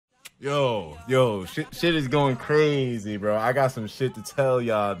Yo, shit is going crazy, bro. I got some shit to tell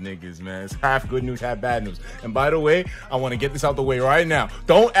y'all niggas, man. It's half good news, half bad news. And by the way, I want to get this out the way right now.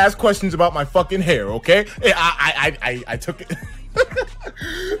 Don't ask questions about my fucking hair, okay? I took it.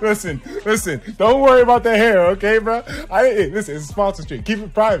 Listen. Don't worry about the hair, okay, bro? Listen, it's a sponsor stream. Keep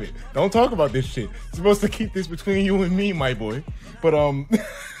it private. Don't talk about this shit. You're supposed to keep this between you and me, my boy. But I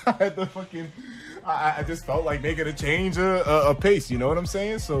had the fucking. I just felt like making a change a pace, you know what I'm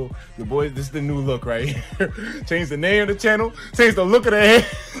saying? So, your boy, this is the new look right here. Change the name of the channel, change the look of the hair.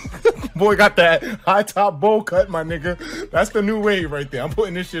 Boy got that high top bowl cut, my nigga. That's the new wave right there. I'm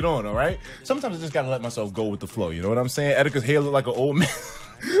putting this shit on, all right? Sometimes I just gotta let myself go with the flow, you know what I'm saying? Etika's hair look like an old man.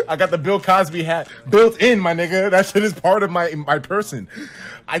 I got the Bill Cosby hat built in, my nigga. That shit is part of my person.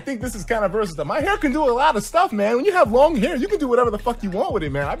 I think this is kind of versatile. My hair can do a lot of stuff, man. When you have long hair, you can do whatever the fuck you want with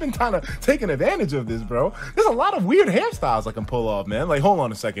it, man. I've been kind of taking advantage of this, bro. There's a lot of weird hairstyles I can pull off, man. Like, hold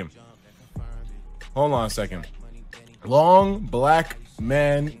on a second. Long black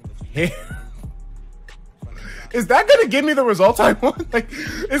man hair. Is that gonna give me the results I want? Like,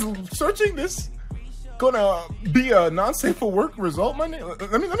 is searching this gonna be a non-safe for work result, my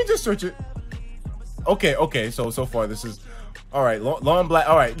nigga? Let me just search it. Okay. So far this is all right. Long black.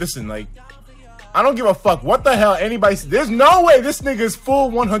 All right. Listen, like, I don't give a fuck what the hell anybody. There's no way this nigga is full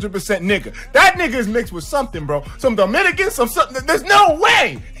 100% nigga. That nigga is mixed with something, bro. Some Dominican, something. There's no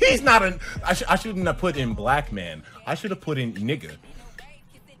way he's not an. I shouldn't have put in black man. I should have put in nigga.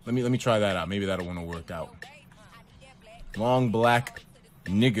 Let me try that out. Maybe that'll want to work out. Long black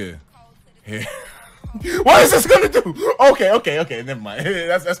nigga hair. What is this gonna do? Okay. Never mind.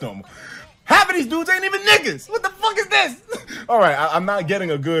 That's normal. Half of these dudes ain't even niggas. What the fuck is this? All right, I'm not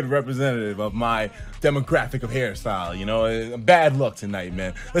getting a good representative of my demographic of hairstyle. You know, bad luck tonight,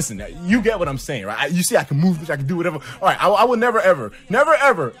 man. Listen, you get what I'm saying, right? You see, I can move this, I can do whatever. All right, I would never, ever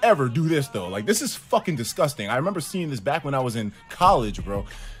do this though. Like, this is fucking disgusting. I remember seeing this back when I was in college, bro.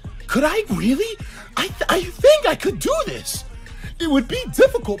 Could I really? I think I could do this. It would be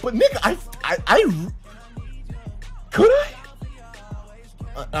difficult, but nigga, could I?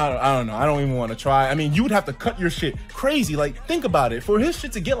 I don't know. I don't even want to try. I mean, you would have to cut your shit crazy. Like, think about it. For his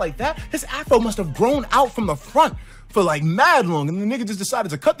shit to get like that, his afro must have grown out from the front for like mad long, and the nigga just decided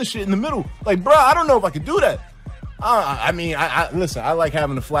to cut the shit in the middle. Like, bro, I don't know if I could do that. I mean, listen. I like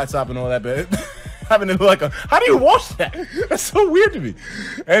having a flat top and all that, but having it look like a. How do you wash that? That's so weird to me.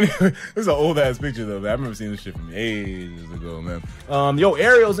 Anyway, this is an old ass picture though, man. I remember seeing this shit from ages ago, man. Yo,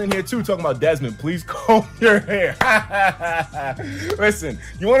 Ariel's in here too, talking about Desmond. Please comb your hair. Listen,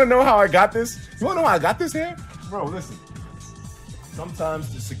 you want to know how I got this? You want to know how I got this hair, bro? Listen.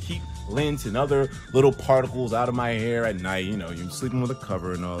 Sometimes just to keep lint and other little particles out of my hair at night, you know, you're sleeping with a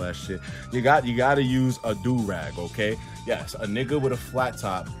cover and all that shit. You got to use a do-rag, okay? Yes, a nigga with a flat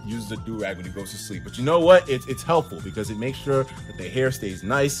top uses a do-rag when he goes to sleep. But you know what? It's helpful because it makes sure that the hair stays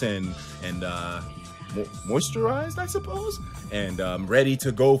nice and moisturized, I suppose, and ready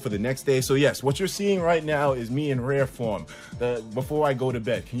to go for the next day. So yes, what you're seeing right now is me in rare form. Before I go to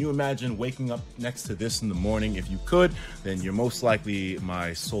bed, can you imagine waking up next to this in the morning? If you could, then you're most likely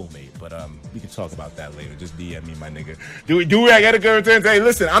my soulmate. But we can talk about that later. Just DM me, my nigga. Do I gotta go and say,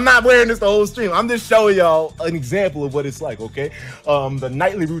 listen, I'm not wearing this the whole stream. I'm just showing y'all an example of what it's like, okay? The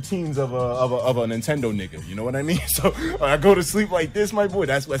nightly routines of a Nintendo nigga. You know what I mean? So I go to sleep like this, my boy.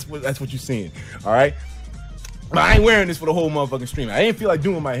 That's what you're seeing. All right. But I ain't wearing this for the whole motherfucking stream. I ain't feel like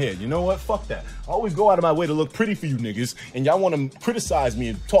doing my hair. You know what? Fuck that. I always go out of my way to look pretty for you niggas, and y'all want to criticize me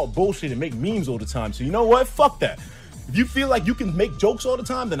and talk bullshit and make memes all the time. So you know what? Fuck that. If you feel like you can make jokes all the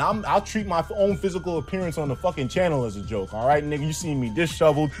time, then I'll treat my own physical appearance on the fucking channel as a joke. All right, nigga? You see me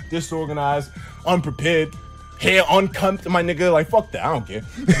disheveled, disorganized, unprepared, hair unkempt, my nigga. Like, fuck that. I don't care.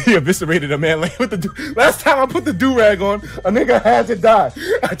 He eviscerated a man like with the last time I put the do-rag on, a nigga had to die.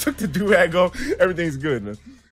 I took the do-rag off. Everything's good, man.